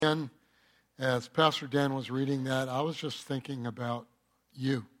And as Pastor Dan was reading that, I was just thinking about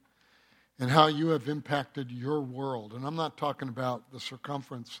you and how you have impacted your world. And I'm not talking about the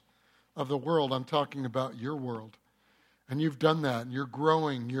circumference of the world. I'm talking about your world. And you've done that. And you're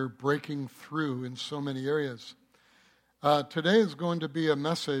growing. You're breaking through in so many areas. Today is going to be a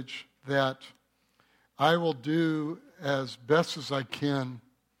message that I will do as best as I can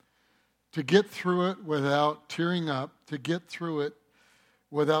to get through it without tearing up, to get through it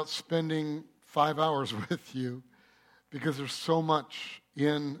without spending 5 hours with you, because there's so much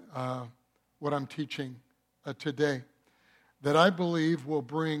in what I'm teaching today that I believe will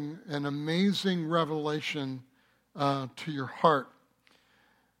bring an amazing revelation to your heart.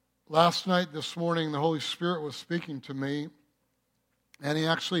 Last night, this morning, the Holy Spirit was speaking to me, and He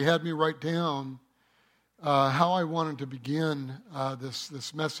actually had me write down how I wanted to begin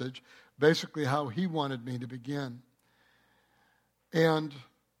this message, basically how He wanted me to begin. And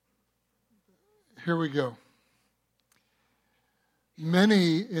here we go.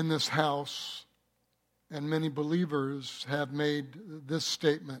 Many in this house and many believers have made this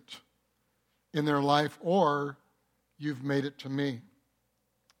statement in their life, or you've made it to me.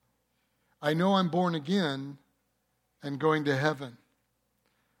 I know I'm born again and going to heaven,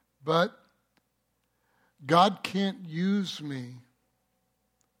 but God can't use me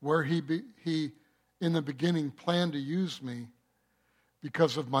where He in the beginning planned to use me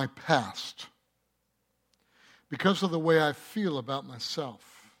because of my past, because of the way I feel about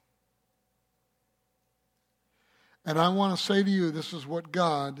myself. And I want to say to you, this is what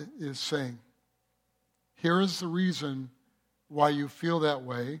God is saying. Here is the reason why you feel that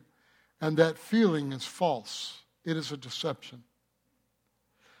way, and that feeling is false. It is a deception.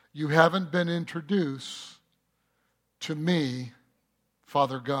 You haven't been introduced to me,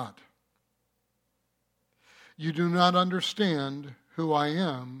 Father God. You do not understand who I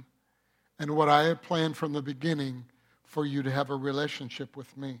am and what I have planned from the beginning for you to have a relationship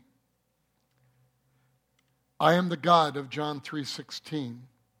with me. I am the God of John 3:16,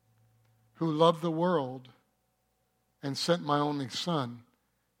 who loved the world and sent my only Son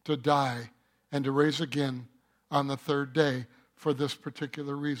to die and to raise again on the third day for this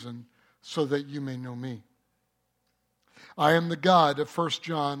particular reason, so that you may know me. I am the God of 1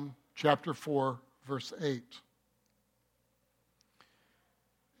 John chapter 4, verse 8.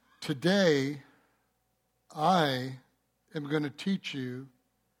 Today, I am going to teach you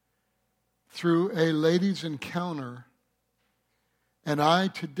through a ladies' encounter, and I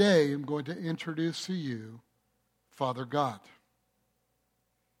today am going to introduce to you Father God.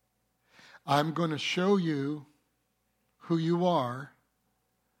 I'm going to show you who you are,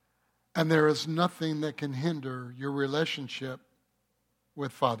 and there is nothing that can hinder your relationship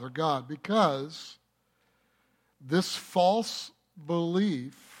with Father God, because this false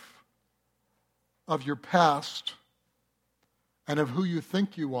belief of your past and of who you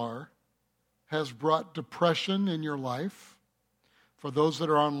think you are has brought depression in your life. For those that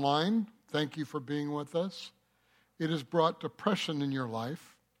are online, thank you for being with us. It has brought depression in your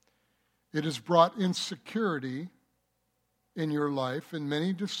life. It has brought insecurity in your life in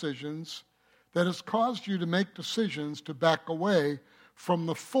many decisions that has caused you to make decisions to back away from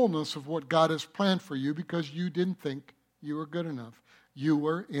the fullness of what God has planned for you because you didn't think you were good enough. You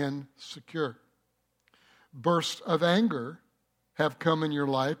were insecure. Bursts of anger have come in your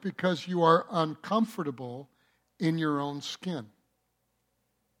life because you are uncomfortable in your own skin.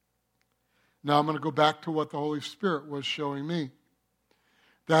 Now I'm going to go back to what the Holy Spirit was showing me.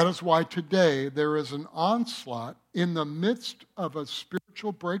 That is why today there is an onslaught in the midst of a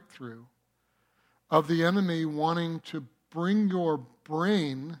spiritual breakthrough of the enemy wanting to bring your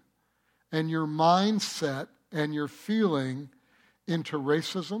brain and your mindset and your feeling into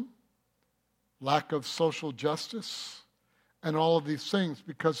racism, lack of social justice, and all of these things,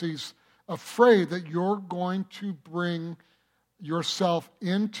 because he's afraid that you're going to bring yourself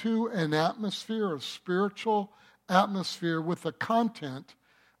into an atmosphere, a spiritual atmosphere with the content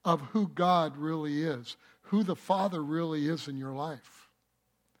of who God really is, who the Father really is in your life.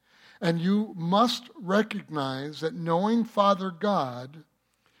 And you must recognize that knowing Father God,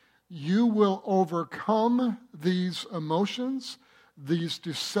 you will overcome these emotions, these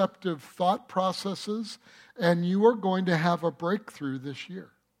deceptive thought processes, and you are going to have a breakthrough this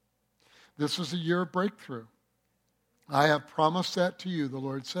year. This is a year of breakthrough. I have promised that to you, the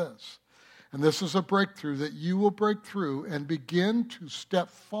Lord says. And this is a breakthrough that you will break through and begin to step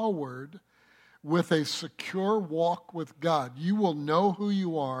forward with a secure walk with God. You will know who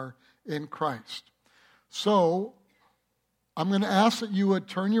you are in Christ. So, I'm going to ask that you would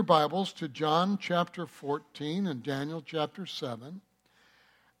turn your Bibles to John chapter 14 and Daniel chapter 7.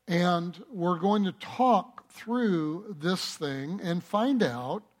 And we're going to talk through this thing and find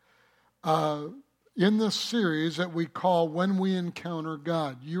out in this series that we call When We Encounter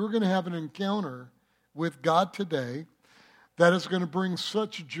God. You're going to have an encounter with God today that is going to bring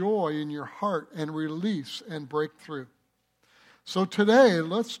such joy in your heart and release and breakthrough. So today,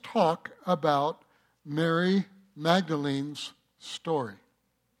 let's talk about Mary Magdalene's story.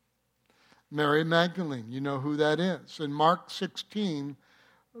 Mary Magdalene, you know who that is. In Mark 16,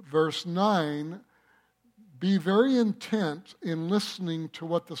 verse 9, be very intent in listening to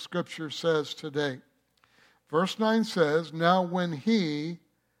what the Scripture says today. Verse 9 says, now when he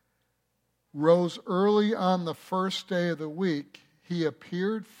rose early on the first day of the week, he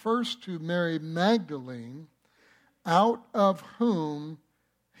appeared first to Mary Magdalene, out of whom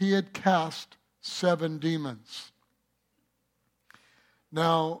he had cast 7 demons.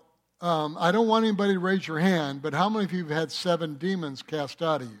 Now, I don't want anybody to raise your hand, but how many of you have had 7 demons cast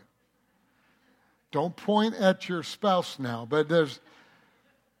out of you? Don't point at your spouse now, but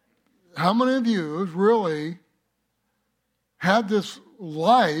how many of you really had this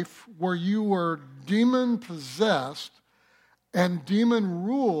life where you were demon-possessed and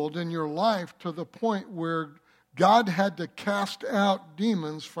demon-ruled in your life to the point where God had to cast out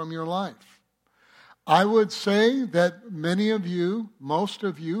demons from your life? I would say that many of you, most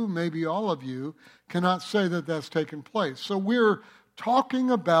of you, maybe all of you, cannot say that that's taken place. So we're talking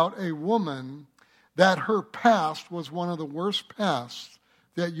about a woman that her past was one of the worst pasts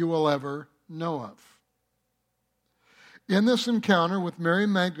that you will ever know of. In this encounter with Mary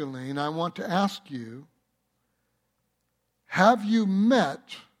Magdalene, I want to ask you, have you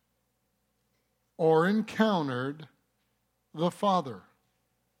met or encountered the Father?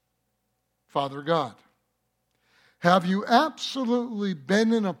 Father God. Have you absolutely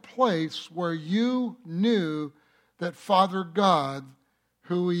been in a place where you knew that Father God,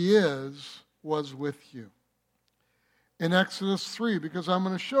 who He is, was with you? In Exodus 3, because I'm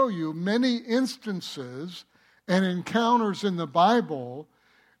going to show you many instances and encounters in the Bible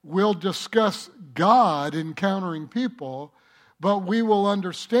will discuss God encountering people, but we will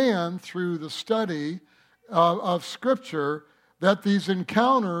understand through the study of Scripture that these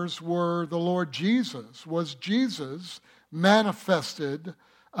encounters were the Lord Jesus, was Jesus manifested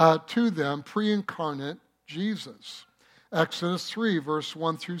to them, pre-incarnate Jesus. Exodus 3, verse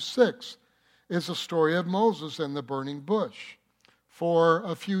 1 through 6 is a story of Moses and the burning bush. For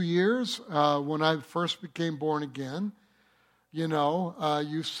a few years, when I first became born again,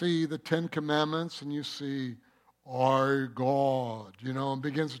 you see the 10 Commandments and you see, I, God, and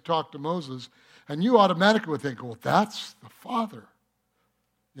begins to talk to Moses. And you automatically would think, well, that's the Father.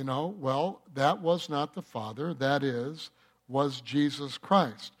 Well, that was not the Father. That was Jesus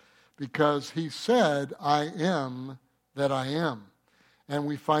Christ. Because He said, I am that I am. And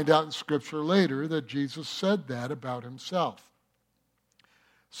we find out in Scripture later that Jesus said that about Himself.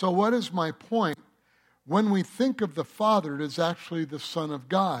 So what is my point? When we think of the Father, it is actually the Son of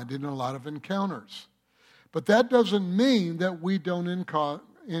God in a lot of encounters. But that doesn't mean that we don't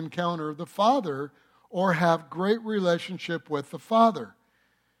encounter the Father or have great relationship with the Father.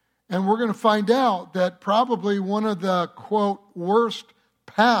 And we're going to find out that probably one of the, quote, worst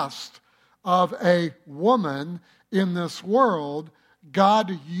past of a woman in this world,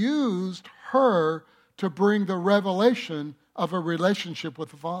 God used her to bring the revelation of a relationship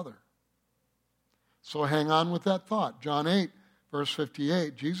with the Father. So hang on with that thought. John 8, verse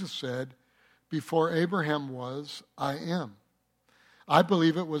 58, Jesus said, before Abraham was, I am. I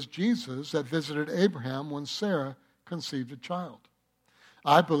believe it was Jesus that visited Abraham when Sarah conceived a child.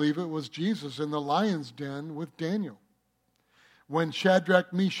 I believe it was Jesus in the lion's den with Daniel. When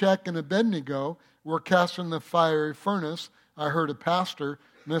Shadrach, Meshach, and Abednego were cast in the fiery furnace, I heard a pastor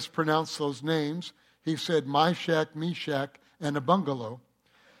mispronounce those names. He said Meshach, Meshach, and a bungalow.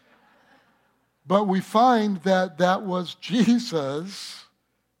 But we find that that was Jesus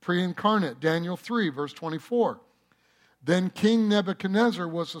pre-incarnate. Daniel 3, verse 24. Then King Nebuchadnezzar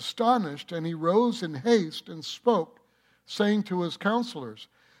was astonished, and he rose in haste and spoke, saying to his counselors,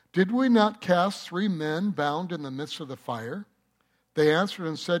 did we not cast 3 men bound in the midst of the fire? They answered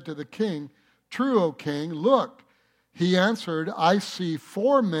and said to the king, true, O king, look. He answered, I see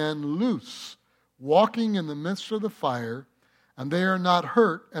 4 men loose, walking in the midst of the fire, and they are not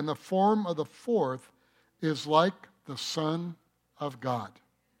hurt, and the form of the 4th is like the Son of God.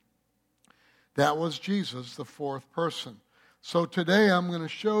 That was Jesus, the 4th person. So today I'm going to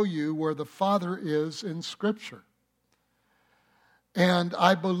show you where the Father is in Scripture. And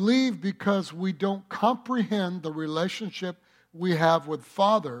I believe because we don't comprehend the relationship we have with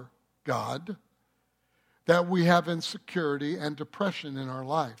Father God, that we have insecurity and depression in our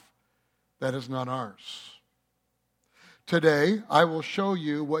life that is not ours. Today, I will show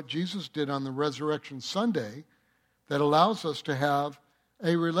you what Jesus did on the Resurrection Sunday that allows us to have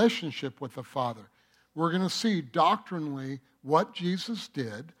a relationship with the Father. We're going to see doctrinally what Jesus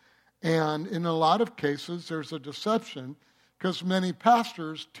did, and in a lot of cases, there's a deception because many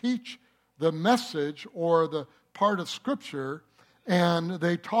pastors teach the message or the part of Scripture, and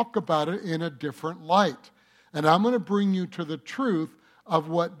they talk about it in a different light. And I'm going to bring you to the truth of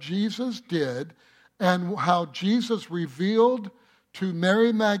what Jesus did and how Jesus revealed to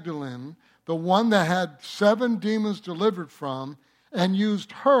Mary Magdalene, the one that had 7 demons delivered from, and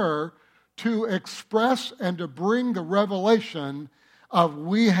used her to express and to bring the revelation of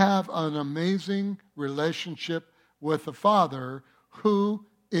we have an amazing relationship with the Father who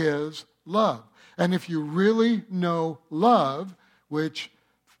is love. And if you really know love, which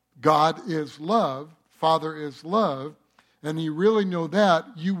God is love, Father is love, and you really know that,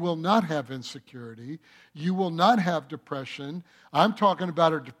 you will not have insecurity. You will not have depression. I'm talking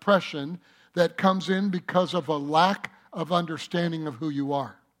about a depression that comes in because of a lack of understanding of who you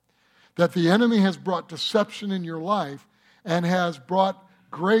are. That the enemy has brought deception in your life and has brought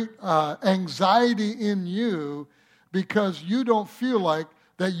great anxiety in you because you don't feel like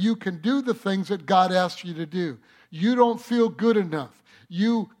that you can do the things that God asked you to do. You don't feel good enough.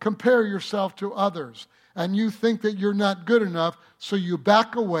 You compare yourself to others, and you think that you're not good enough, so you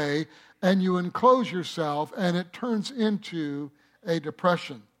back away and you enclose yourself, and it turns into a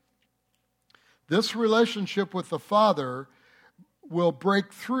depression. This relationship with the Father will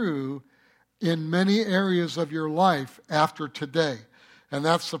break through in many areas of your life after today. And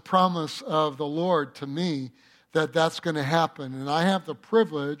that's the promise of the Lord to me, that that's going to happen. And I have the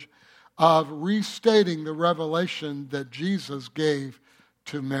privilege of restating the revelation that Jesus gave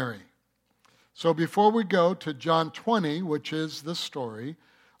to Mary. So before we go to John 20, which is the story,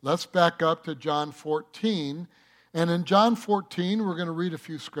 let's back up to John 14. And in John 14, we're going to read a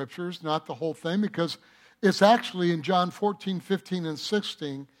few scriptures, not the whole thing, because it's actually in John 14, 15, and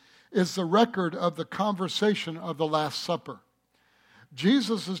 16 is the record of the conversation of the Last Supper.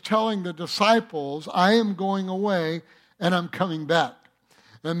 Jesus is telling the disciples, I am going away and I'm coming back.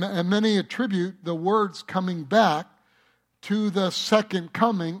 And many attribute the words coming back to the second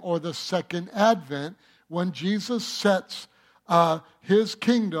coming or the second advent when Jesus sets his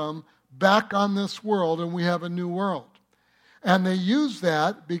kingdom back on this world and we have a new world. And they use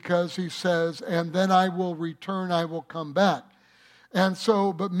that because he says, and then I will return, I will come back. And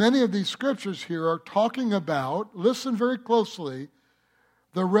so, but many of these scriptures here are talking about, listen very closely,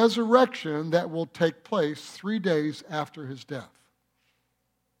 the resurrection that will take place 3 days after his death.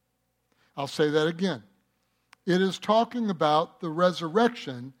 I'll say that again. It is talking about the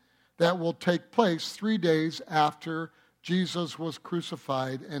resurrection that will take place 3 days after Jesus was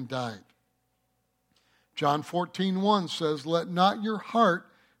crucified and died. John 14:1 says, let not your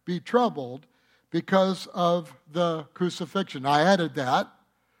heart be troubled because of the crucifixion. I added that,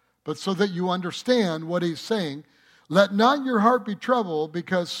 but so that you understand what he's saying, let not your heart be troubled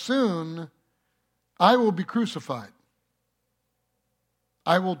because soon I will be crucified.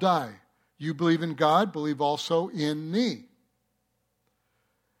 I will die. You believe in God, believe also in me.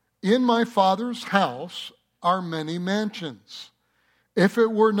 In my Father's house are many mansions. If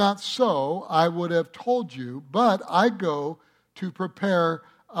it were not so, I would have told you, but I go to prepare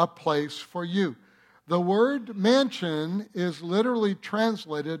a place for you. The word mansion is literally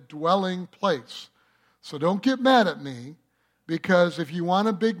translated dwelling place. So don't get mad at me, because if you want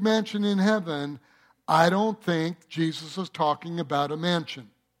a big mansion in heaven, I don't think Jesus is talking about a mansion.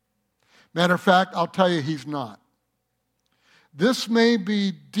 Matter of fact, I'll tell you he's not. This may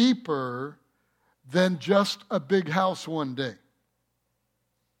be deeper than just a big house one day.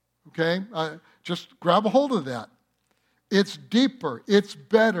 Okay? Just grab a hold of that. It's deeper, it's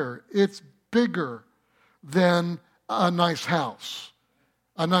better, it's bigger than a nice house,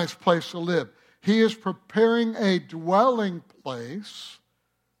 a nice place to live. He is preparing a dwelling place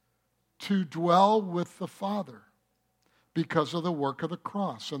to dwell with the Father because of the work of the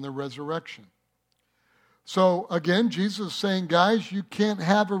cross and the resurrection. So again, Jesus is saying, guys, you can't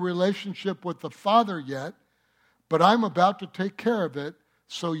have a relationship with the Father yet, but I'm about to take care of it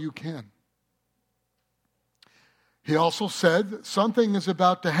so you can. He also said, something is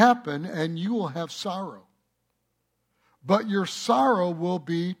about to happen and you will have sorrow. But your sorrow will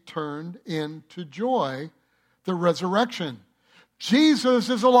be turned into joy, the resurrection. Jesus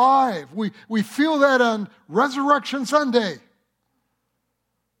is alive. We feel that on Resurrection Sunday.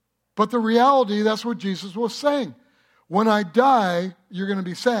 But the reality, that's what Jesus was saying. When I die, you're going to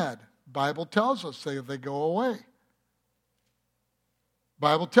be sad. Bible tells us they go away.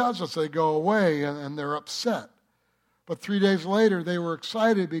 Bible tells us they go away and they're upset. But 3 days later, they were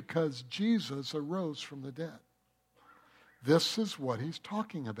excited because Jesus arose from the dead. This is what he's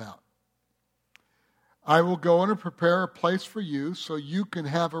talking about. I will go and prepare a place for you so you can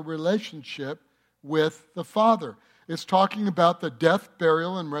have a relationship with the Father. It's talking about the death,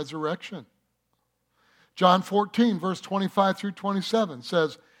 burial, and resurrection. John 14, verse 25 through 27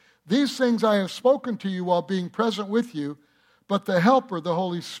 says, "These things I have spoken to you while being present with you, but the Helper, the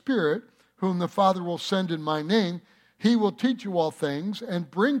Holy Spirit, whom the Father will send in my name, he will teach you all things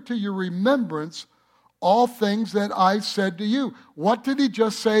and bring to your remembrance all things that I said to you." What did he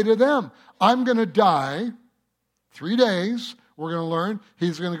just say to them? I'm going to die. 3 days, we're going to learn.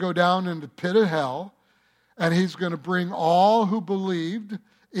 He's going to go down in the pit of hell, and he's going to bring all who believed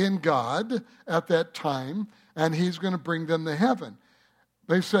in God at that time, and he's going to bring them to heaven.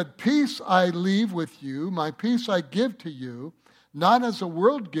 They said, "Peace I leave with you, my peace I give to you. Not as the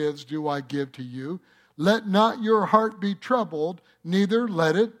world gives do I give to you. Let not your heart be troubled, neither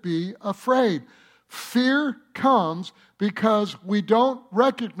let it be afraid." Fear comes because we don't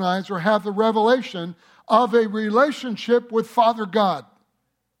recognize or have the revelation of a relationship with Father God.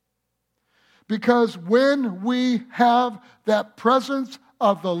 Because when we have that presence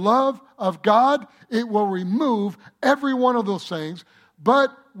of the love of God, it will remove every one of those things.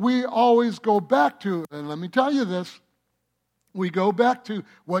 But we always go back to, and let me tell you this, we go back to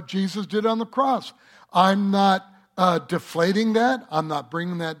what Jesus did on the cross. I'm not deflating that. I'm not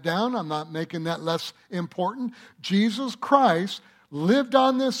bringing that down. I'm not making that less important. Jesus Christ lived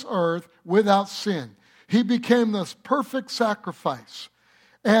on this earth without sin. He became this perfect sacrifice.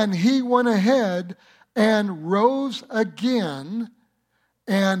 And he went ahead and rose again.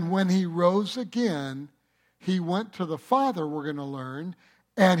 And when he rose again, he went to the Father, we're going to learn,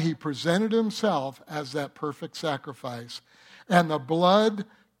 and he presented himself as that perfect sacrifice. And the blood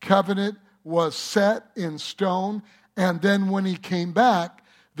covenant was set in stone. And then when he came back,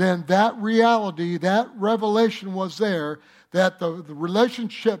 then that reality, that revelation was there, that the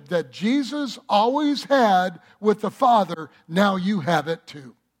relationship that Jesus always had with the Father, now you have it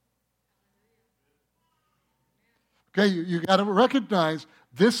too. Okay, you got to recognize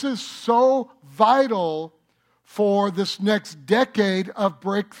this is so vital for this next decade of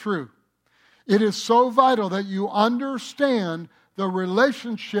breakthrough. It is so vital that you understand the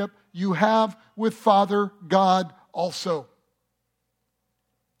relationship you have with Father God also.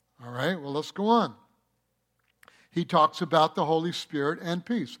 All right, well, let's go on. He talks about the Holy Spirit and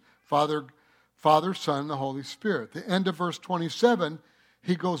peace. Father, Son, the Holy Spirit. The end of verse 27,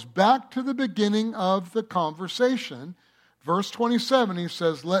 he goes back to the beginning of the conversation. Verse 27, he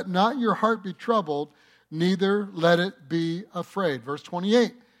says, "Let not your heart be troubled, neither let it be afraid." Verse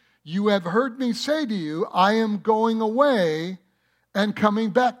 28, "You have heard me say to you, I am going away and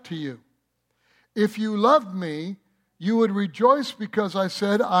coming back to you. If you loved me, you would rejoice because I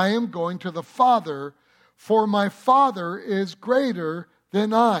said, I am going to the Father, for my Father is greater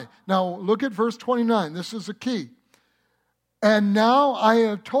than I." Now look at verse 29. This is the key. "And now I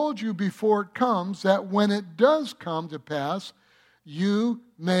have told you before it comes, that when it does come to pass, you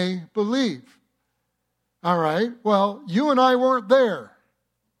may believe." All right, well, you and I weren't there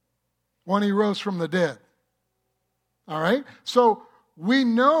when he rose from the dead. All right, so we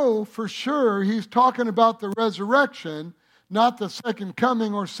know for sure he's talking about the resurrection, not the second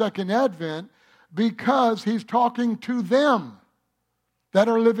coming or second advent, because he's talking to them that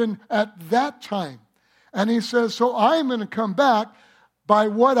are living at that time. And he says, so I'm going to come back by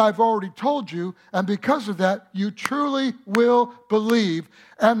what I've already told you, and because of that, you truly will believe.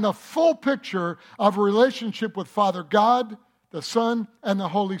 And the full picture of a relationship with Father God, the Son, and the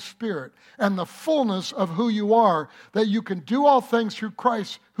Holy Spirit, and the fullness of who you are, that you can do all things through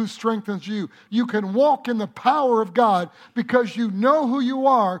Christ who strengthens you. You can walk in the power of God because you know who you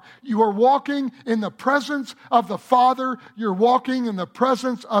are. You are walking in the presence of the Father. You're walking in the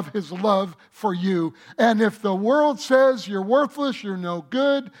presence of His love for you. And if the world says you're worthless, you're no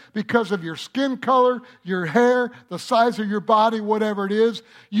good because of your skin color, your hair, the size of your body, whatever it is,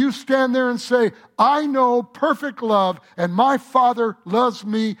 you stand there and say, I know perfect love, and my Father loves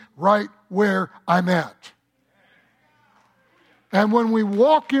me right where I'm at. And when we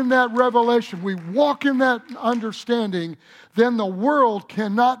walk in that revelation, we walk in that understanding, then the world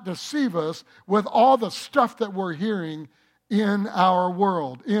cannot deceive us with all the stuff that we're hearing in our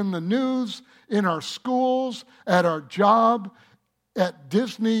world, in the news, in our schools, at our job, at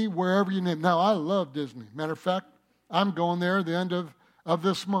Disney, wherever you name. Now, I love Disney. Matter of fact, I'm going there at the end of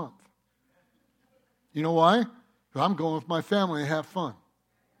this month. You know why? Because I'm going with my family to have fun.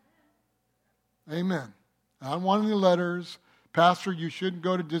 Amen. I don't want any letters. Pastor, you shouldn't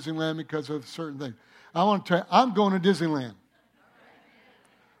go to Disneyland because of certain things. I want to tell you, I'm going to Disneyland.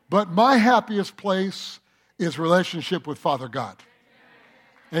 But my happiest place is relationship with Father God.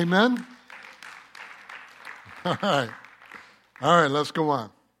 Amen? All right. All right, let's go on.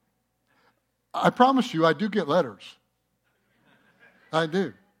 I promise you, I do get letters. I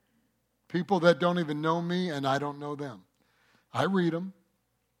do. People that don't even know me and I don't know them. I read them.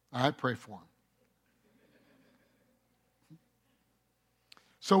 I pray for them.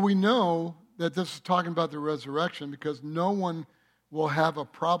 So we know that this is talking about the resurrection because no one will have a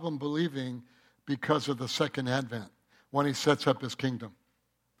problem believing because of the second advent when he sets up his kingdom.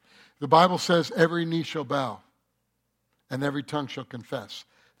 The Bible says every knee shall bow and every tongue shall confess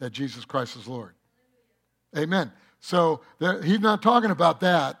that Jesus Christ is Lord. Amen. So he's not talking about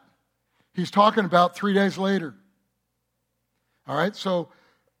that. He's talking about 3 days later. All right, so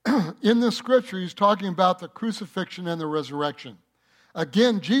in this scripture, he's talking about the crucifixion and the resurrection.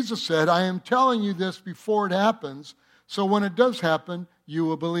 Again, Jesus said, I am telling you this before it happens, so when it does happen, you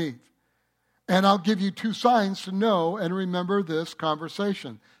will believe. And I'll give you 2 signs to know and remember this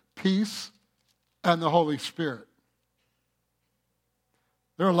conversation. Peace and the Holy Spirit.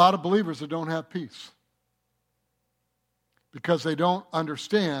 There are a lot of believers that don't have peace because they don't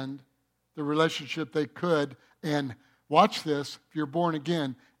understand the relationship they could, and watch this, if you're born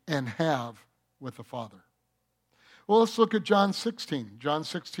again, and have with the Father. Well, let's look at John 16. John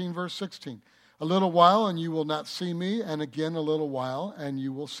 16, verse 16. A little while and you will not see me, and again a little while and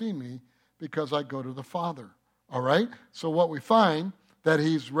you will see me, because I go to the Father. All right? So what we find, that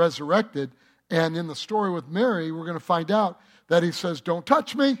he's resurrected, and in the story with Mary, we're going to find out that he says, don't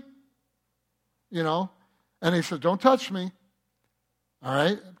touch me. You know? And he says, don't touch me. All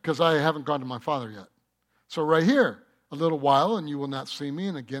right? Because I haven't gone to my Father yet. So right here, a little while and you will not see me,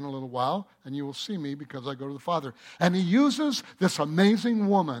 and again a little while and you will see me, because I go to the Father. And he uses this amazing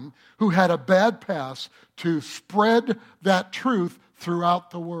woman who had a bad past to spread that truth throughout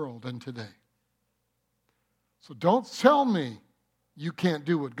the world and today. So don't tell me you can't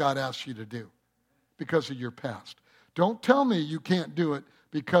do what God asks you to do because of your past. Don't tell me you can't do it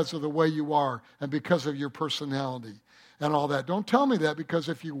because of the way you are and because of your personality and all that. Don't tell me that, because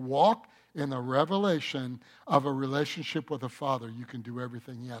if you walk in the revelation of a relationship with a Father, you can do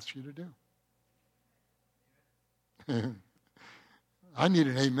everything he asks you to do. I need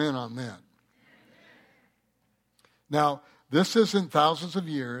an amen on that. Now, this isn't thousands of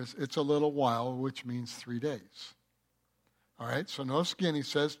years. It's a little while, which means 3 days. All right, so notice again, he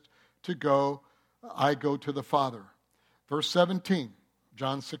says to go, I go to the Father. Verse 17,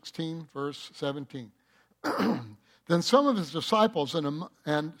 John 16, verse 17. Then some of his disciples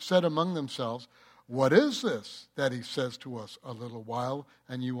and said among themselves, what is this that he says to us? A little while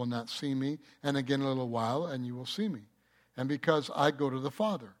and you will not see me, and again a little while and you will see me, and because I go to the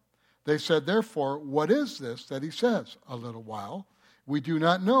Father. They said, therefore, what is this that he says? A little while. We do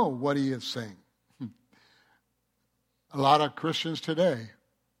not know what he is saying. A lot of Christians today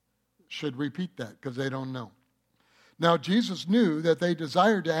should repeat that because they don't know. Now Jesus knew that they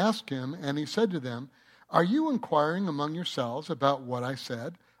desired to ask him, and he said to them, are you inquiring among yourselves about what I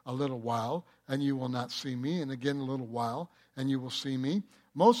said? A little while, and you will not see me, and again a little while, and you will see me.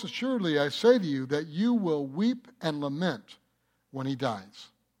 Most assuredly, I say to you that you will weep and lament when he dies.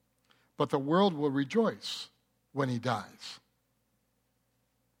 But the world will rejoice when he dies.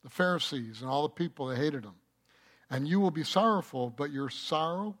 The Pharisees and all the people that hated him. And you will be sorrowful, but your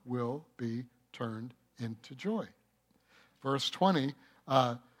sorrow will be turned into joy. Verse 20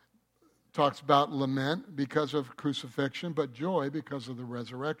 talks about lament because of crucifixion, but joy because of the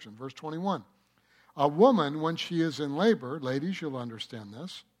resurrection. Verse 21. A woman, when she is in labor, ladies, you'll understand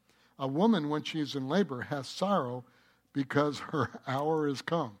this. A woman, when she is in labor, has sorrow because her hour is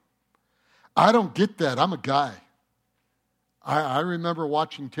come. I don't get that. I'm a guy. I remember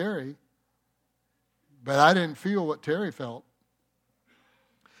watching Terry, but I didn't feel what Terry felt.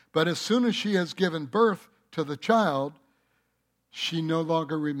 But as soon as she has given birth to the child, she no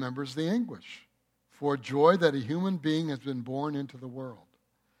longer remembers the anguish for joy that a human being has been born into the world.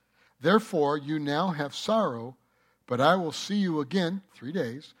 Therefore, you now have sorrow, but I will see you again, 3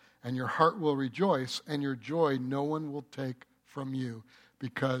 days, and your heart will rejoice, and your joy no one will take from you,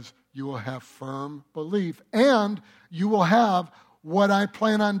 because you will have firm belief, and you will have what I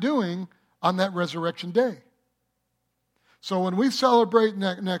plan on doing on that resurrection day. So when we celebrate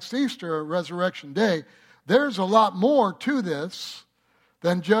next Easter, Resurrection Day, there's a lot more to this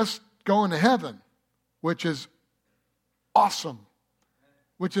than just going to heaven, which is awesome,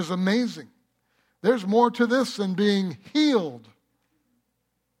 which is amazing. There's more to this than being healed,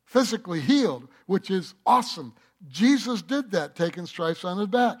 physically healed, which is awesome. Jesus did that, taking stripes on his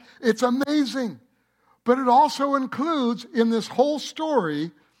back. It's amazing. But it also includes in this whole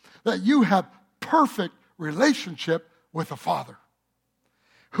story that you have perfect relationship with the Father,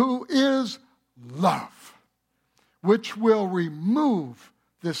 who is love, which will remove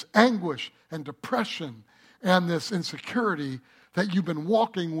this anguish and depression and this insecurity that you've been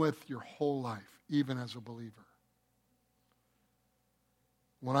walking with your whole life, even as a believer.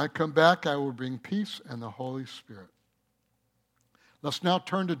 When I come back, I will bring peace and the Holy Spirit. Let's now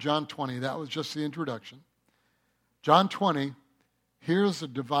turn to John 20. That was just the introduction. John 20, here's a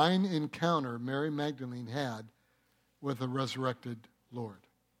divine encounter Mary Magdalene had with the resurrected Lord.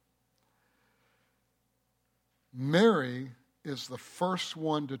 Mary is the first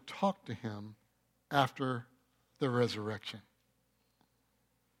one to talk to him after the resurrection.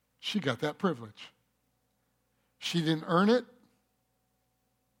 She got that privilege. She didn't earn it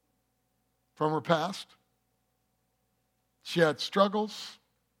from her past. She had struggles,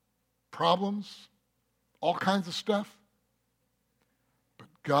 problems, all kinds of stuff. But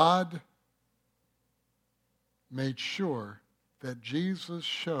God made sure that Jesus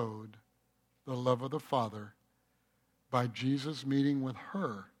showed the love of the Father by Jesus meeting with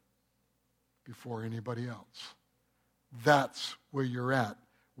her before anybody else. That's where you're at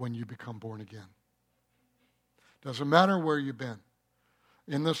when you become born again. Doesn't matter where you've been.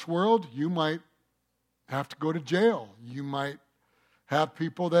 In this world, you might have to go to jail. You might have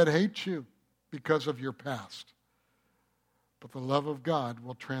people that hate you because of your past. But the love of God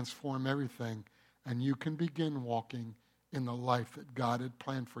will transform everything, and you can begin walking in the life that God had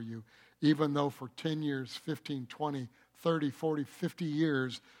planned for you, even though for 10 years, 15, 20, 30, 40, 50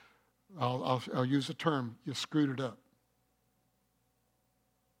 years, I'll use the term, you screwed it up.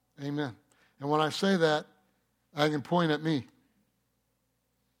 Amen. And when I say that, I can point at me,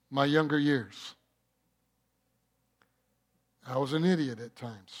 my younger years. I was an idiot at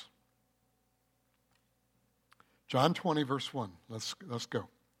times. John 20, verse 1. Let's go.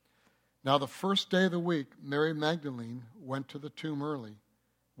 Now the first day of the week, Mary Magdalene went to the tomb early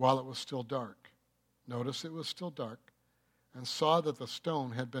while it was still dark. Notice it was still dark. And saw that the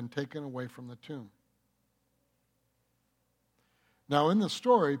stone had been taken away from the tomb. Now in the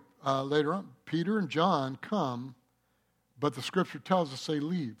story, later on, Peter and John come, but the scripture tells us they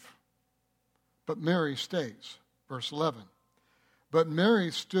leave. But Mary stays. Verse 11. But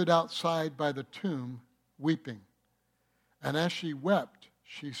Mary stood outside by the tomb weeping. And as she wept,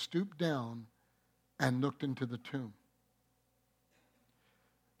 she stooped down and looked into the tomb.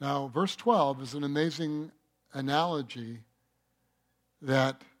 Now, verse 12 is an amazing analogy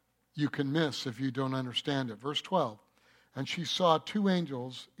that you can miss if you don't understand it. Verse 12. And she saw two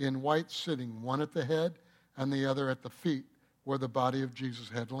angels in white sitting, one at the head and the other at the feet, where the body of Jesus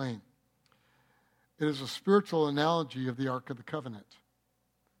had lain. It is a spiritual analogy of the Ark of the Covenant.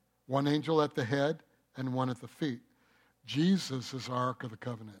 One angel at the head and one at the feet. Jesus is our Ark of the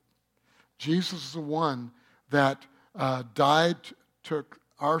Covenant. Jesus is the one that died, took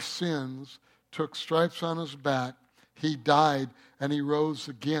our sins, took stripes on his back. He died and he rose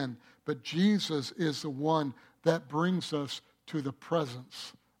again. But Jesus is the one that brings us to the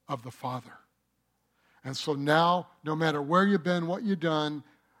presence of the Father. And so now, no matter where you've been, what you've done,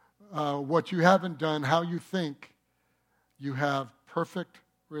 what you haven't done, how you think, you have perfect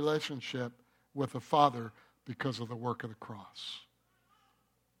relationship with the Father because of the work of the cross.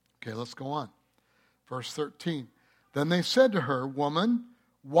 Okay, let's go on. Verse 13. Then they said to her, "Woman,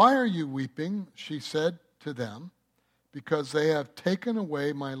 why are you weeping?" She said to them, "Because they have taken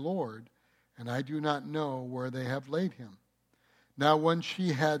away my Lord, and I do not know where they have laid him." Now when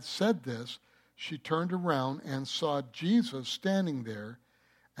she had said this, she turned around and saw Jesus standing there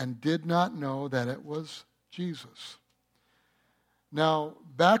and did not know that it was Jesus. Now,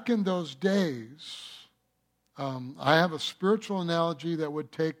 back in those days, I have a spiritual analogy that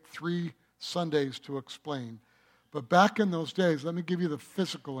would take 3 Sundays to explain. But back in those days, let me give you the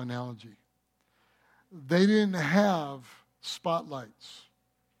physical analogy. They didn't have spotlights.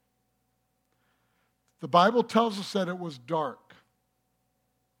 The Bible tells us that it was dark.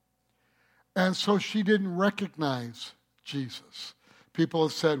 And so she didn't recognize Jesus. People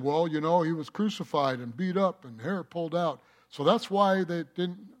have said, well, you know, he was crucified and beat up and hair pulled out. So that's why they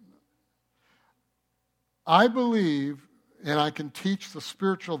didn't. I believe, and I can teach the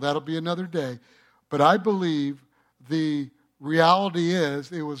spiritual, that'll be another day, but I believe the reality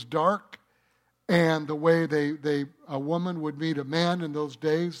is it was dark, and the way a woman would meet a man in those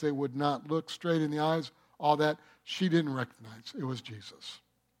days, they would not look straight in the eyes, all that. She didn't recognize it was Jesus.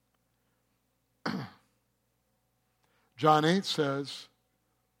 John 8 says,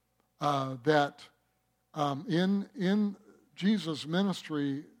 that in Jesus'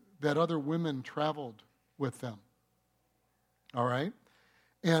 ministry that other women traveled with them. All right?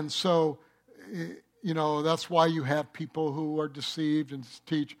 And so, that's why you have people who are deceived and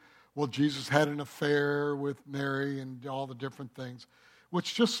teach, well, Jesus had an affair with Mary and all the different things,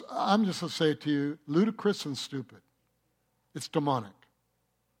 which I'm just going to say it to you, ludicrous and stupid. It's demonic.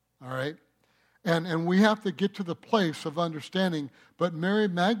 All right? And we have to get to the place of understanding, but Mary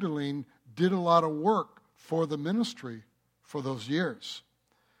Magdalene did a lot of work for the ministry for those years.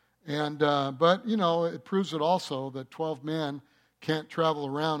 And but it proves it also that 12 men can't travel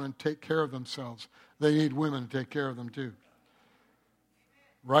around and take care of themselves. They need women to take care of them too.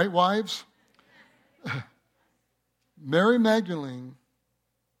 Right, wives? Mary Magdalene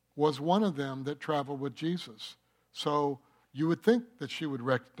was one of them that traveled with Jesus. So you would think that she would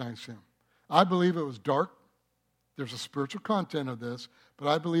recognize him. I believe it was dark. There's a spiritual content of this, but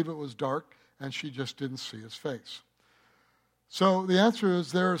I believe it was dark and she just didn't see his face. So the answer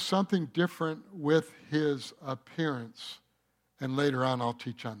is there is something different with his appearance. And later on I'll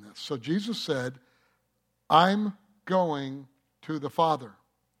teach on this. So Jesus said, I'm going to the Father.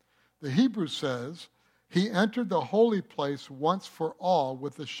 The Hebrew says, he entered the holy place once for all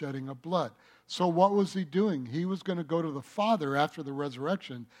with the shedding of blood. So what was he doing? He was going to go to the Father after the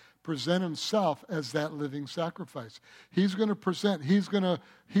resurrection, present himself as that living sacrifice. He's going to present, he's going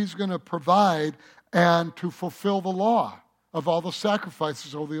to provide and to fulfill the law of all the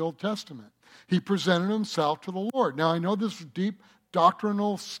sacrifices of the Old Testament. He presented himself to the Lord. Now, I know this is deep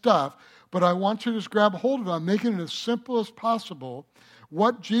doctrinal stuff, but I want you to just grab hold of it. I'm making it as simple as possible.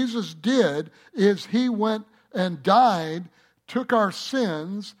 What Jesus did is he went and died, took our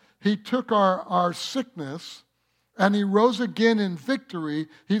sins, he took our sickness, and he rose again in victory.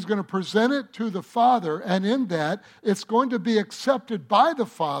 He's going to present it to the Father, and in that, it's going to be accepted by the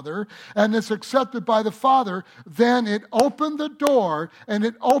Father, and it's accepted by the Father. Then it opened the door, and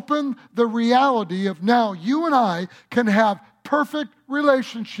it opened the reality of now you and I can have perfect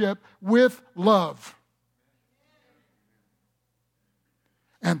relationship with love.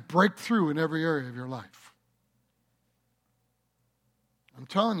 And break through in every area of your life. I'm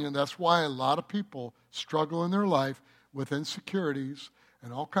telling you, that's why a lot of people struggle in their life with insecurities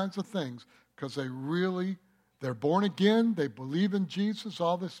and all kinds of things, because they're born again, they believe in Jesus,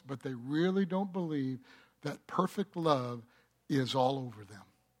 all this, but they really don't believe that perfect love is all over them.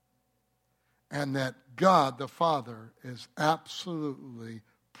 And that God the Father is absolutely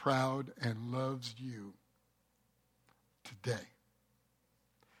proud and loves you today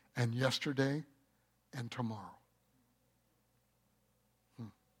and yesterday and tomorrow.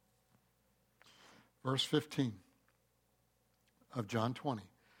 Verse 15 of John 20.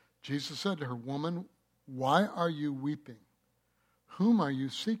 Jesus said to her, Woman, why are you weeping? Whom are you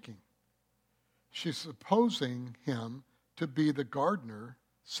seeking? She, supposing him to be the gardener,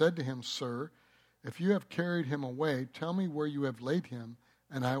 said to him, Sir, if you have carried him away, tell me where you have laid him,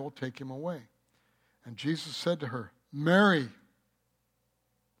 and I will take him away. And Jesus said to her, Mary.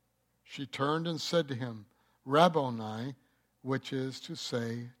 She turned and said to him, Rabboni, which is to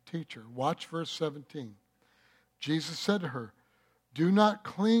say, teacher. Watch verse 17. Jesus said to her, Do not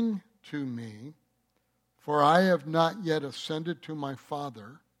cling to me, for I have not yet ascended to my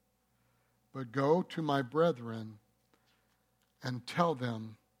Father, but go to my brethren and tell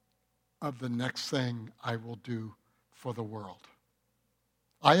them of the next thing I will do for the world.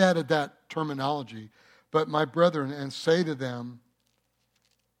 I added that terminology, but my brethren, and say to them,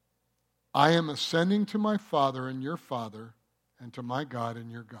 I am ascending to my Father and your Father, and to my God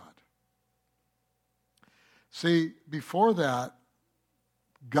and your God. See, before that,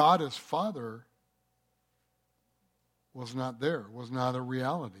 God as Father was not there, was not a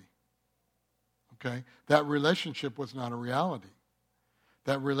reality. Okay? That relationship was not a reality.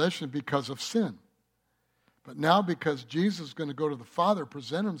 That relationship because of sin. But now because Jesus is going to go to the Father,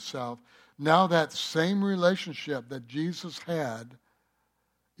 present himself, now that same relationship that Jesus had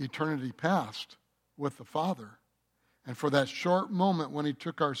eternity past with the Father, and for that short moment when he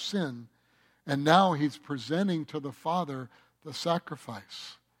took our sin, and now he's presenting to the Father the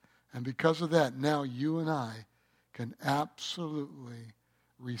sacrifice. And because of that, now you and I can absolutely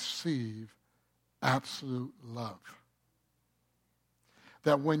receive absolute love.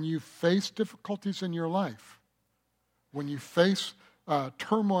 That when you face difficulties in your life, when you face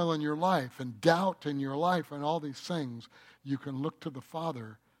turmoil in your life and doubt in your life and all these things, you can look to the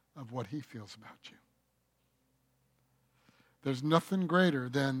Father of what he feels about you. There's nothing greater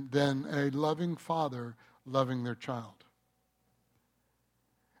than a loving father loving their child.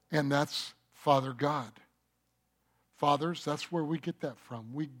 And that's Father God. Fathers, that's where we get that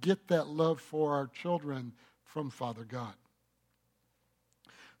from. We get that love for our children from Father God.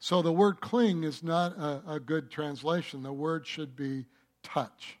 So the word cling is not a good translation. The word should be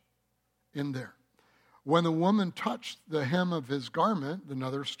touch in there. When the woman touched the hem of his garment,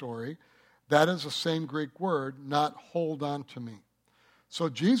 another story, that is the same Greek word, not hold on to me. So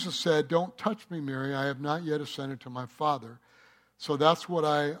Jesus said, don't touch me, Mary. I have not yet ascended to my Father. So that's what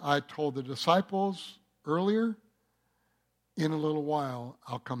I told the disciples earlier. In a little while,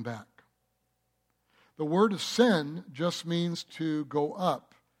 I'll come back. The word ascend just means to go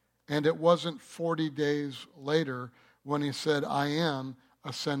up. And it wasn't 40 days later when he said, I am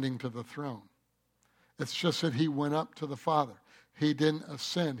ascending to the throne. It's just that he went up to the Father. He didn't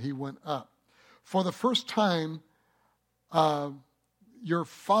ascend. He went up. For the first time, your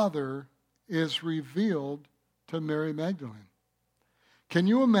Father is revealed to Mary Magdalene. Can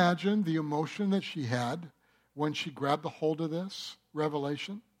you imagine the emotion that she had when she grabbed the hold of this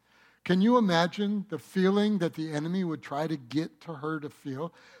revelation? Can you imagine the feeling that the enemy would try to get to her to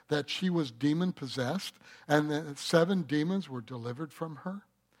feel, that she was demon-possessed and that 7 demons were delivered from her?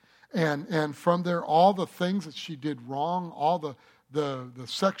 And from there, all the things that she did wrong, all the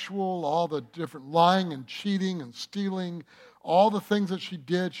sexual, all the different lying and cheating and stealing, all the things that she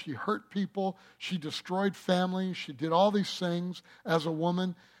did. She hurt people. She destroyed families. She did all these things as a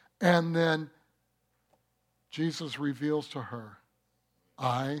woman. And then Jesus reveals to her,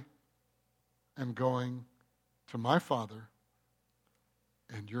 I am going to my Father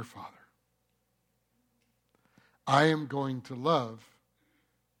and your Father. I am going to love,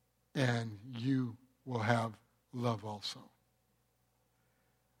 and you will have love also.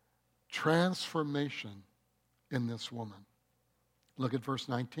 Transformation in this woman. Look at verse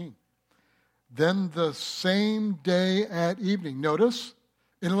 19. Then the same day at evening. Notice,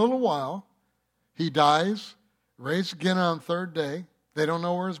 in a little while, he dies, raised again on the 3rd day. They don't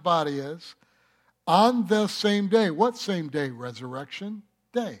know where his body is. On the same day. What same day? Resurrection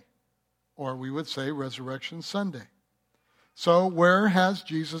day. Or we would say Resurrection Sunday. So where has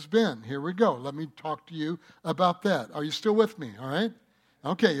Jesus been? Here we go. Let me talk to you about that. Are you still with me? All right?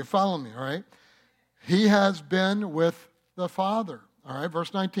 Okay, you follow me, all right? He has been with the Father. All right,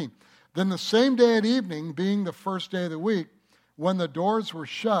 verse 19. Then the same day at evening, being the first day of the week, when the doors were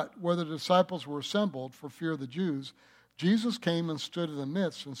shut where the disciples were assembled for fear of the Jews, Jesus came and stood in the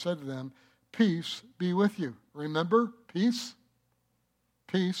midst and said to them, peace be with you. Remember, peace?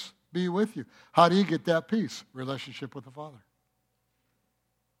 Peace be with you. How do you get that peace? Relationship with the Father.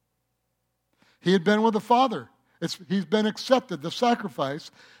 He had been with the Father. He's been accepted, the sacrifice.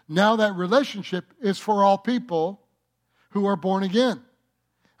 Now that relationship is for all people who are born again.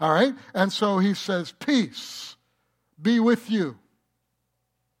 All right? And so he says, peace be with you.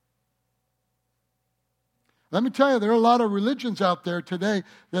 Let me tell you, there are a lot of religions out there today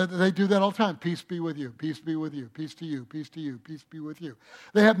that they do that all the time. Peace be with you. Peace be with you. Peace to you. Peace to you. Peace be with you.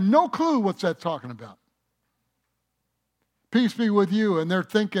 They have no clue what's that talking about. Peace be with you. And they're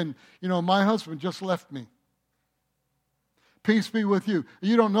thinking, my husband just left me. Peace be with you.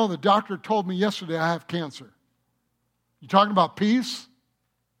 You don't know, the doctor told me yesterday I have cancer. You talking about peace?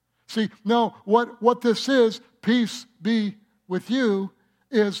 See, no, what this is, peace be with you,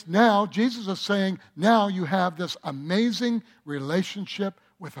 is now, Jesus is saying, now you have this amazing relationship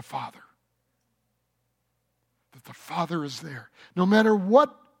with the Father. That the Father is there. No matter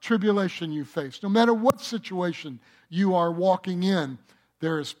what tribulation you face, no matter what situation you are walking in,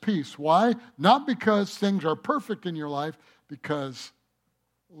 there is peace. Why? Not because things are perfect in your life, because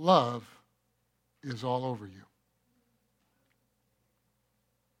love is all over you.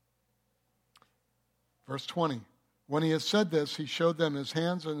 Verse 20. When he had said this, he showed them his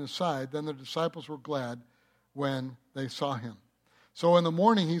hands and his side. Then the disciples were glad when they saw him. So in the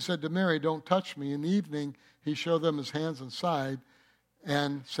morning he said to Mary, don't touch me. In the evening he showed them his hands and side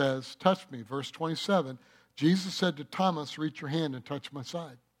and says, touch me. Verse 27, Jesus said to Thomas, reach your hand and touch my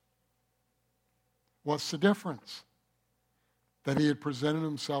side. What's the difference? That he had presented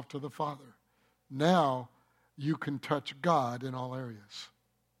himself to the Father. Now you can touch God in all areas.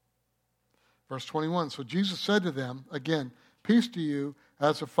 Verse 21, so Jesus said to them, again, peace to you,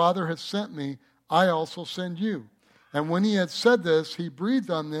 as the Father has sent me, I also send you. And when he had said this, he breathed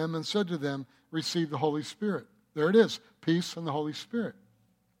on them and said to them, receive the Holy Spirit. There it is, peace and the Holy Spirit.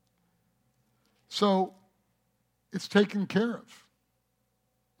 So it's taken care of.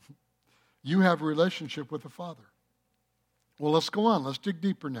 You have a relationship with the Father. Well, let's go on. Let's dig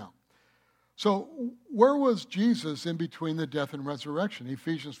deeper now. So where was Jesus in between the death and resurrection?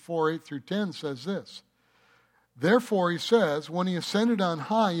 Ephesians 4:8 through 10 says this. Therefore, he says, when he ascended on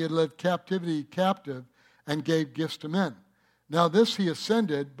high, he had led captivity captive and gave gifts to men. Now this he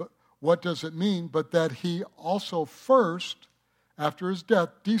ascended, but what does it mean? But that he also first, after his death,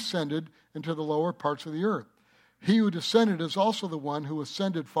 descended into the lower parts of the earth. He who descended is also the one who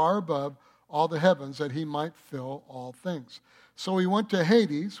ascended far above all the heavens, that he might fill all things. So he went to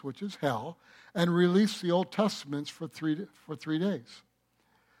Hades, which is hell, and released the Old Testaments for 3 days.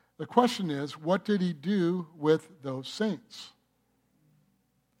 The question is, what did he do with those saints?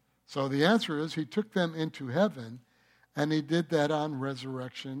 So the answer is, he took them into heaven, and he did that on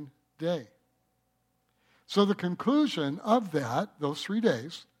Resurrection Day. So the conclusion of that, those 3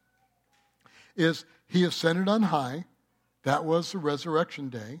 days, is he ascended on high. That was the Resurrection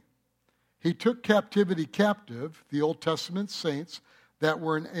Day. He took captivity captive, the Old Testament saints that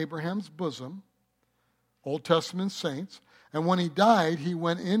were in Abraham's bosom, Old Testament saints. And when he died, he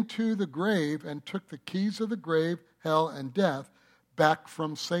went into the grave and took the keys of the grave, hell, and death back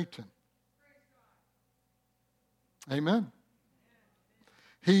from Satan. Amen.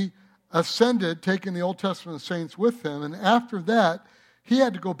 He ascended, taking the Old Testament saints with him, and after that, he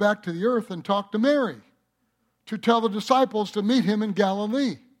had to go back to the earth and talk to Mary to tell the disciples to meet him in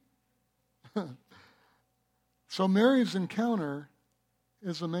Galilee. So Mary's encounter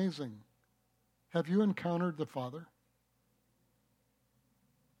is amazing. Have you encountered the Father?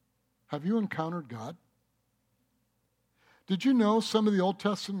 Have you encountered God? Did you know some of the Old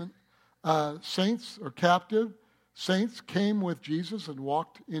Testament saints or captive saints came with Jesus and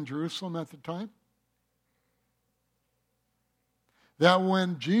walked in Jerusalem at the time? That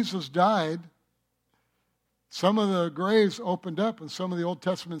when Jesus died, some of the graves opened up and some of the Old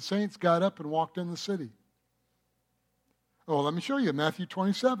Testament saints got up and walked in the city. Oh, let me show you. Matthew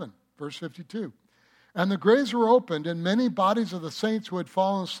 27, verse 52. And the graves were opened, and many bodies of the saints who had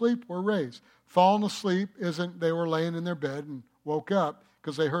fallen asleep were raised. Fallen asleep isn't they were laying in their bed and woke up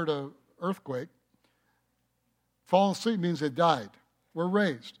because they heard an earthquake. Fallen asleep means they died, were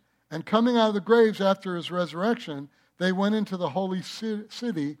raised. And coming out of the graves after his resurrection, they went into the holy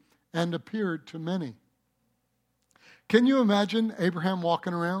city and appeared to many. Can you imagine Abraham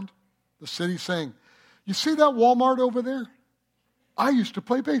walking around the city saying, "You see that Walmart over there? I used to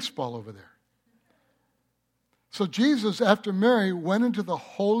play baseball over there." So Jesus, after Mary, went into the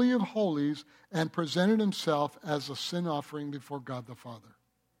Holy of Holies and presented himself as a sin offering before God the Father.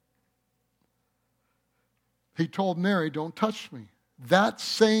 He told Mary, "Don't touch me." That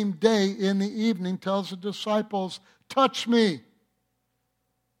same day in the evening tells the disciples, "Touch me.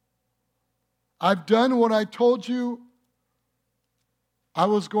 I've done what I told you I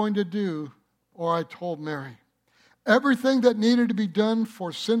was going to do," or I told Mary. Everything that needed to be done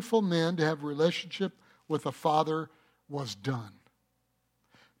for sinful man to have a relationship with the Father was done.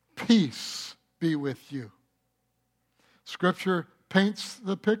 Peace be with you. Scripture paints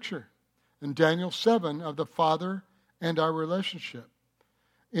the picture in Daniel 7 of the Father and our relationship.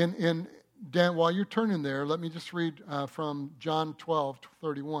 While you're turning there, let me just read from John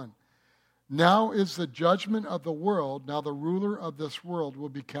 12:31. Now is the judgment of the world. Now the ruler of this world will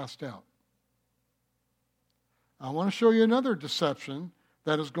be cast out. I want to show you another deception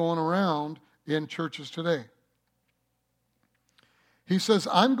that is going around in churches today. He says,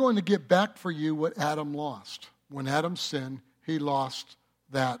 "I'm going to get back for you what Adam lost. When Adam sinned, he lost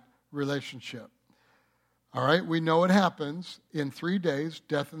that relationship." All right, we know it happens in 3 days,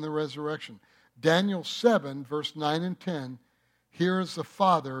 death and the resurrection. Daniel 7, verse 9 and 10, here is the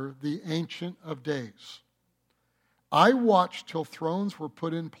Father, the Ancient of Days. "I watched till thrones were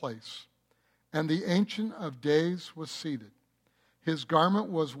put in place, and the Ancient of Days was seated. His garment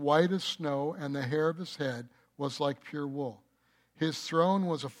was white as snow, and the hair of his head was like pure wool. His throne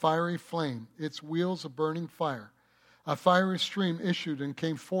was a fiery flame, its wheels a burning fire. A fiery stream issued and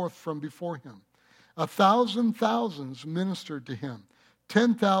came forth from before him. 1,000 thousands ministered to him.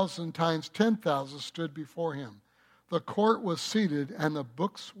 10,000 times 10,000 stood before him. The court was seated, and the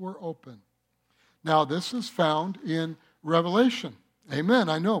books were open." Now, this is found in Revelation. Amen,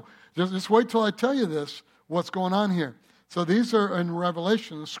 I know. Just wait till I tell you this, what's going on here. So these are in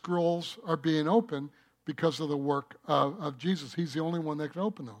Revelation. Scrolls are being opened because of the work of Jesus. He's the only one that can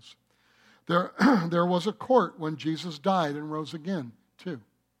open those. There was a court when Jesus died and rose again, too.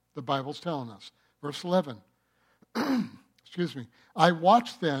 The Bible's telling us. Verse 11. Excuse me. "I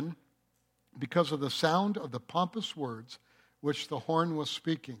watched then because of the sound of the pompous words which the horn was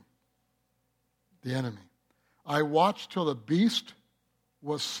speaking." The enemy. "I watched till the beast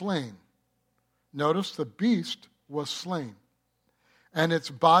was slain." Notice the beast was slain. "And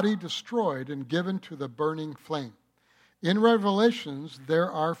its body destroyed and given to the burning flame." In Revelations,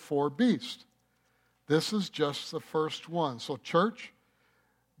 there are 4 beasts. This is just the first one. So church,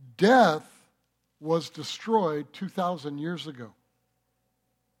 death was destroyed 2,000 years ago.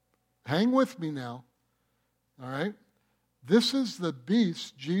 Hang with me now. All right? This is the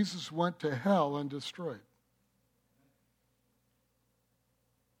beast Jesus went to hell and destroyed.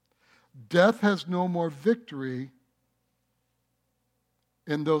 Death has no more victory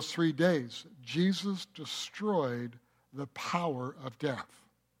in those 3 days. Jesus destroyed the power of death.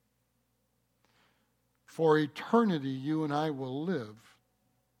 For eternity, you and I will live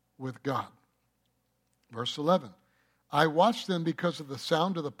with God. Verse 11. I watched them because of the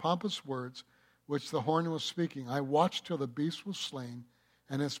sound of the pompous words which the horn was speaking. I watched till the beast was slain,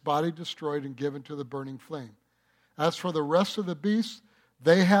 and its body destroyed and given to the burning flame. As for the rest of the beasts,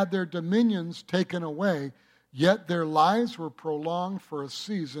 they had their dominions taken away, yet their lives were prolonged for a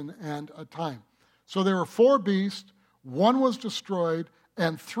season and a time. So there were 4 beasts, 1 was destroyed,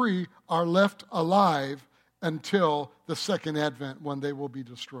 and 3 are left alive until the second advent when they will be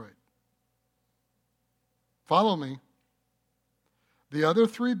destroyed. Follow me. The other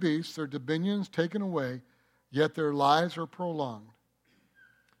 3 beasts, their dominions taken away, yet their lives are prolonged.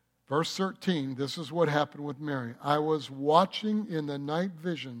 Verse 13, this is what happened with Mary. I was watching in the night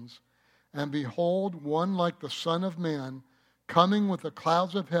visions, and behold, one like the Son of Man, coming with the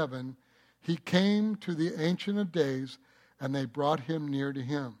clouds of heaven. He came to the Ancient of Days, and they brought him near to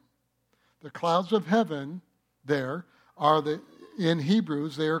him. The clouds of heaven there are in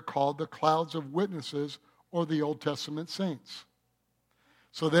Hebrews, they are called the clouds of witnesses or the Old Testament saints.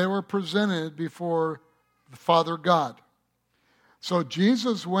 So they were presented before the Father God. So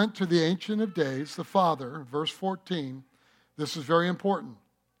Jesus went to the Ancient of Days, the Father, verse 14. This is very important.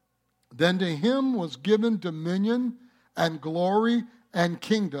 Then to him was given dominion and glory and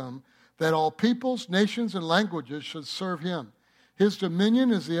kingdom, that all peoples, nations, and languages should serve him. His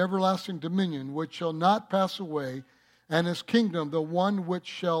dominion is the everlasting dominion, which shall not pass away, and his kingdom, the one which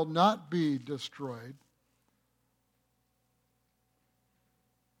shall not be destroyed.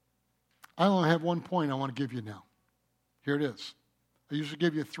 I only have 1 point I want to give you now. Here it is. I usually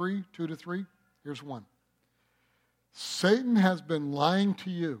give you 3, 2 to 3. Here's 1. Satan has been lying to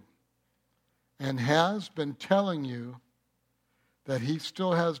you and has been telling you that he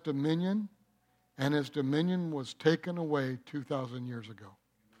still has dominion, and his dominion was taken away 2,000 years ago.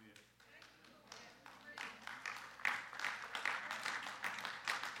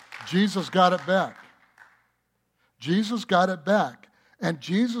 Jesus got it back. Jesus got it back. And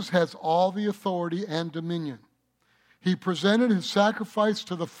Jesus has all the authority and dominion. He presented his sacrifice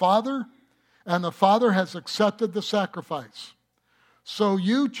to the Father, and the Father has accepted the sacrifice. So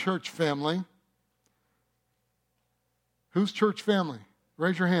you, church family, who's church family?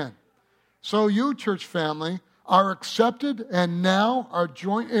 Raise your hand. So you, church family, are accepted and now are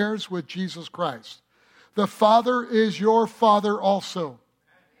joint heirs with Jesus Christ. The Father is your Father also.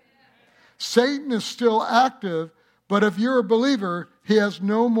 Satan is still active, but if you're a believer, he has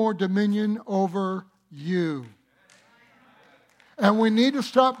no more dominion over you. And we need to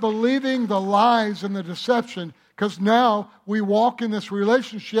stop believing the lies and the deception, because now we walk in this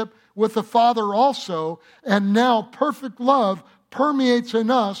relationship with the Father also, and now perfect love permeates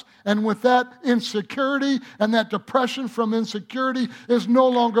in us, and with that, insecurity and that depression from insecurity is no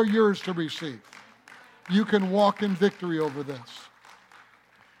longer yours to receive. You can walk in victory over this.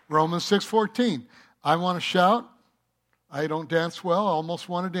 Romans 6:14. I want to shout. I don't dance well. I almost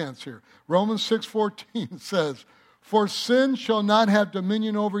want to dance here. Romans 6:14 says, for sin shall not have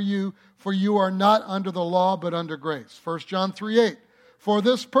dominion over you, for you are not under the law, but under grace. 1 John 3:8. For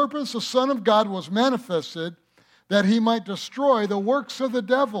this purpose the Son of God was manifested, that he might destroy the works of the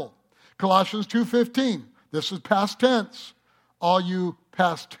devil. Colossians 2:15. This is past tense. All you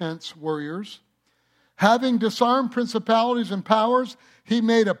past tense warriors. Having disarmed principalities and powers, he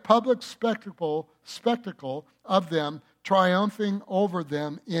made a public spectacle of them, triumphing over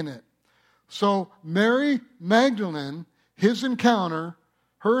them in it. So Mary Magdalene,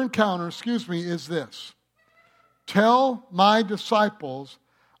 her encounter, is this. Tell my disciples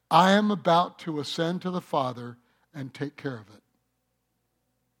I am about to ascend to the Father and take care of it.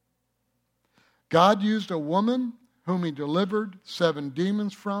 God used a woman whom he delivered 7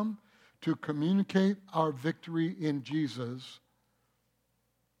 demons from to communicate our victory in Jesus.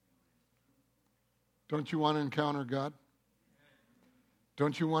 Don't you want to encounter God?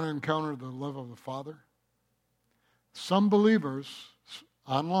 Don't you want to encounter the love of the Father? Some believers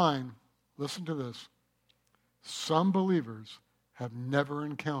online, listen to this. Some believers have never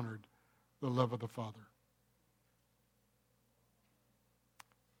encountered the love of the Father.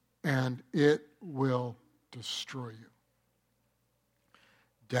 And it will destroy you.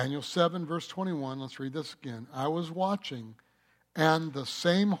 Daniel 7, verse 21, let's read this again. I was watching, And the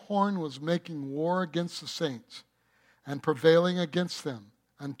same horn was making war against the saints and prevailing against them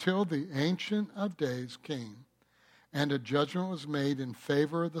until the Ancient of Days came, and a judgment was made in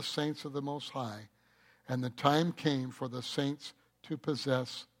favor of the saints of the Most High, and the time came for the saints to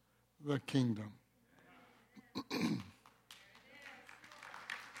possess the kingdom.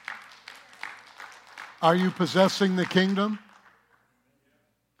 Are you possessing the kingdom?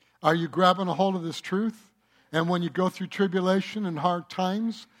 Are you grabbing a hold of this truth? And when you go through tribulation and hard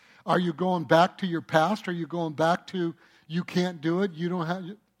times, are you going back to your past? Are you going back to you can't do it, you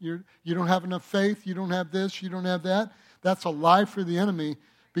don't have enough faith, you don't have this, you don't have that? That's a lie for the enemy,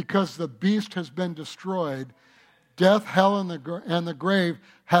 because the beast has been destroyed. Death, hell, and the grave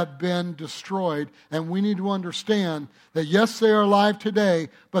have been destroyed. And we need to understand that, yes, they are alive today,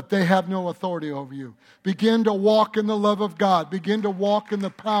 but they have no authority over you. Begin to walk in the love of God. Begin to walk in the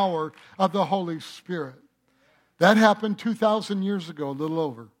power of the Holy Spirit. That happened 2,000 years ago, a little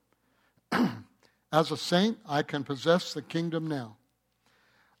over. As a saint, I can possess the kingdom now.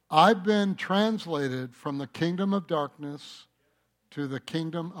 I've been translated from the kingdom of darkness to the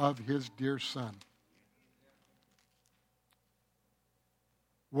kingdom of His dear Son.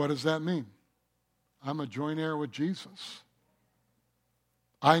 What does that mean? I'm a joint heir with Jesus.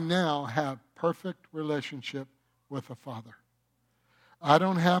 I now have perfect relationship with the Father. I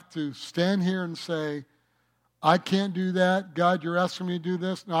don't have to stand here and say, I can't do that. God, you're asking me to do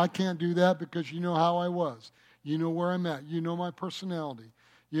this. No, I can't do that because you know how I was. You know where I'm at. You know my personality.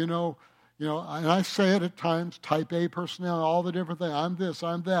 You know, and I say it at times, type A personality, all the different things. I'm this,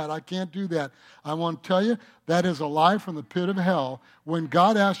 I'm that. I can't do that. I want to tell you, that is a lie from the pit of hell. When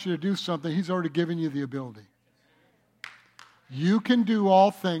God asks you to do something, He's already given you the ability. You can do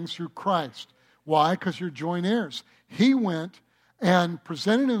all things through Christ. Why? Because you're joint heirs. He went and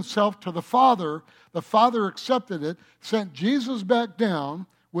presented Himself to the Father. The Father accepted it, sent Jesus back down,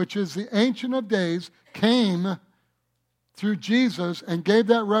 which is the Ancient of Days, came through Jesus and gave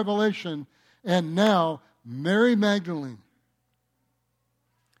that revelation. And now, Mary Magdalene,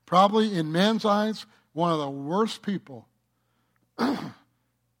 probably in man's eyes, one of the worst people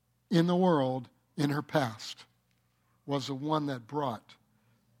in the world in her past, was the one that brought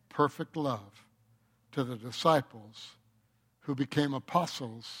perfect love to the disciples who became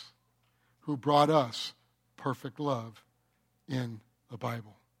apostles, who brought us perfect love in the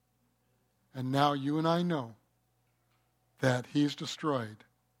Bible. And now you and I know that He's destroyed.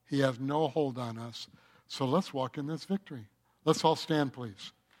 He has no hold on us. So let's walk in this victory. Let's all stand,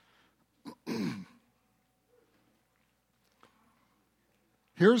 please.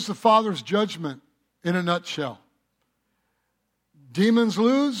 Here's the Father's judgment in a nutshell. Demons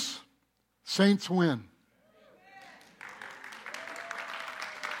lose, saints win.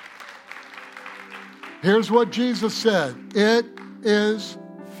 Here's what Jesus said. It is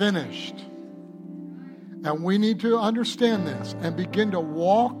finished. And we need to understand this and begin to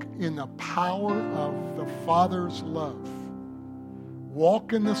walk in the power of the Father's love.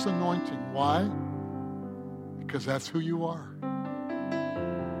 Walk in this anointing. Why? Because that's who you are.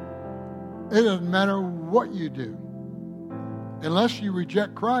 It doesn't matter what you do, unless you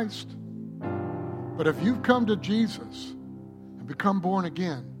reject Christ. But if you've come to Jesus and become born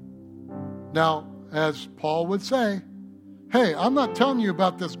again, now, as Paul would say, hey, I'm not telling you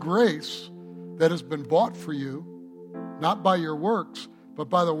about this grace that has been bought for you, not by your works, but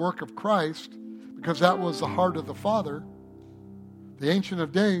by the work of Christ, because that was the heart of the Father, the Ancient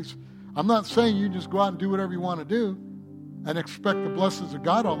of Days. I'm not saying you just go out and do whatever you want to do and expect the blessings of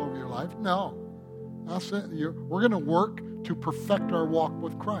God all over your life. No. We're going to work to perfect our walk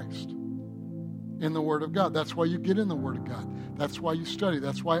with Christ in the Word of God. That's why you get in the Word of God. That's why you study.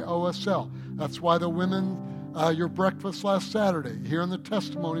 That's why OSL. That's why the women, your breakfast last Saturday, hearing the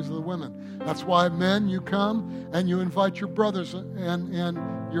testimonies of the women. That's why, men, you come and you invite your brothers and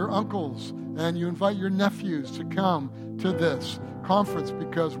your uncles and you invite your nephews to come to this conference,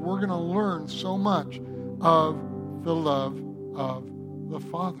 because we're going to learn so much of the love of the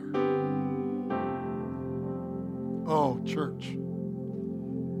Father. Oh, church,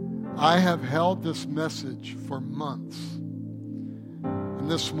 I have held this message for months. And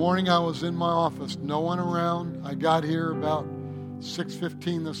this morning I was in my office, no one around. I got here about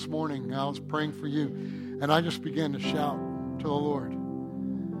 6:15 this morning. I was praying for you. And I just began to shout to the Lord.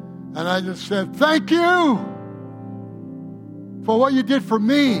 And I just said, thank you for what you did for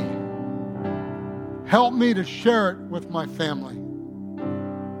me. Help me to share it with my family.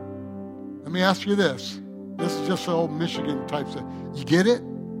 Let me ask you this. This is just an old Michigan type thing. You get it?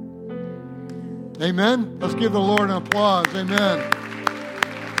 Amen? Let's give the Lord an applause. Amen.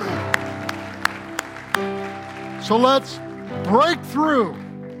 So let's breakthrough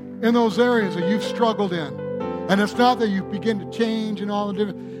in those areas that you've struggled in. And it's not that you begin to change and all the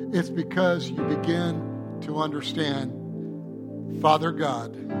different, it's because you begin to understand, Father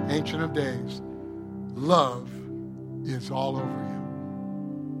God, Ancient of Days, love is all over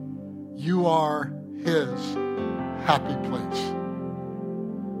you. You are his happy place.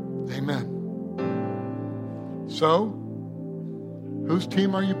 Amen. So, whose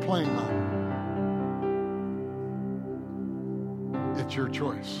team are you playing on? It's your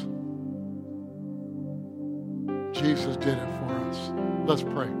choice. Jesus did it for us. Let's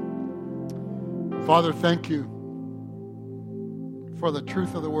pray. Father, thank you for the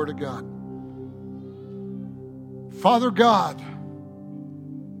truth of the Word of God. Father God,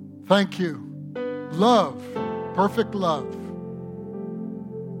 thank you. Love, perfect love.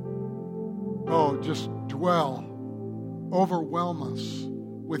 Oh, just dwell, overwhelm us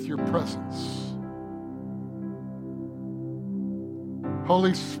with your presence.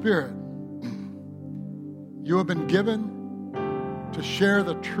 Holy Spirit, you have been given to share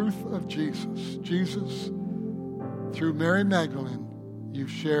the truth of Jesus. Jesus, through Mary Magdalene,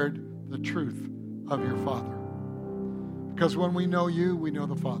 you've shared the truth of your Father. Because when we know you, we know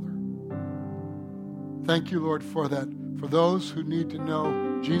the Father. Thank you, Lord, for that. For those who need to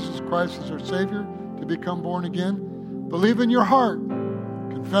know Jesus Christ as their Savior, to become born again, believe in your heart,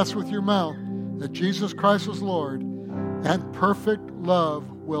 confess with your mouth that Jesus Christ is Lord, and perfect love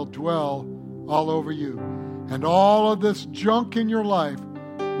will dwell all over you. And all of this junk in your life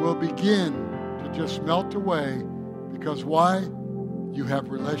will begin to just melt away. Because why? You have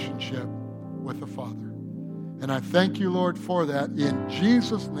relationship with the Father. And I thank you, Lord, for that. In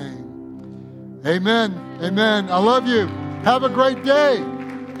Jesus' name, amen. Amen. I love you. Have a great day.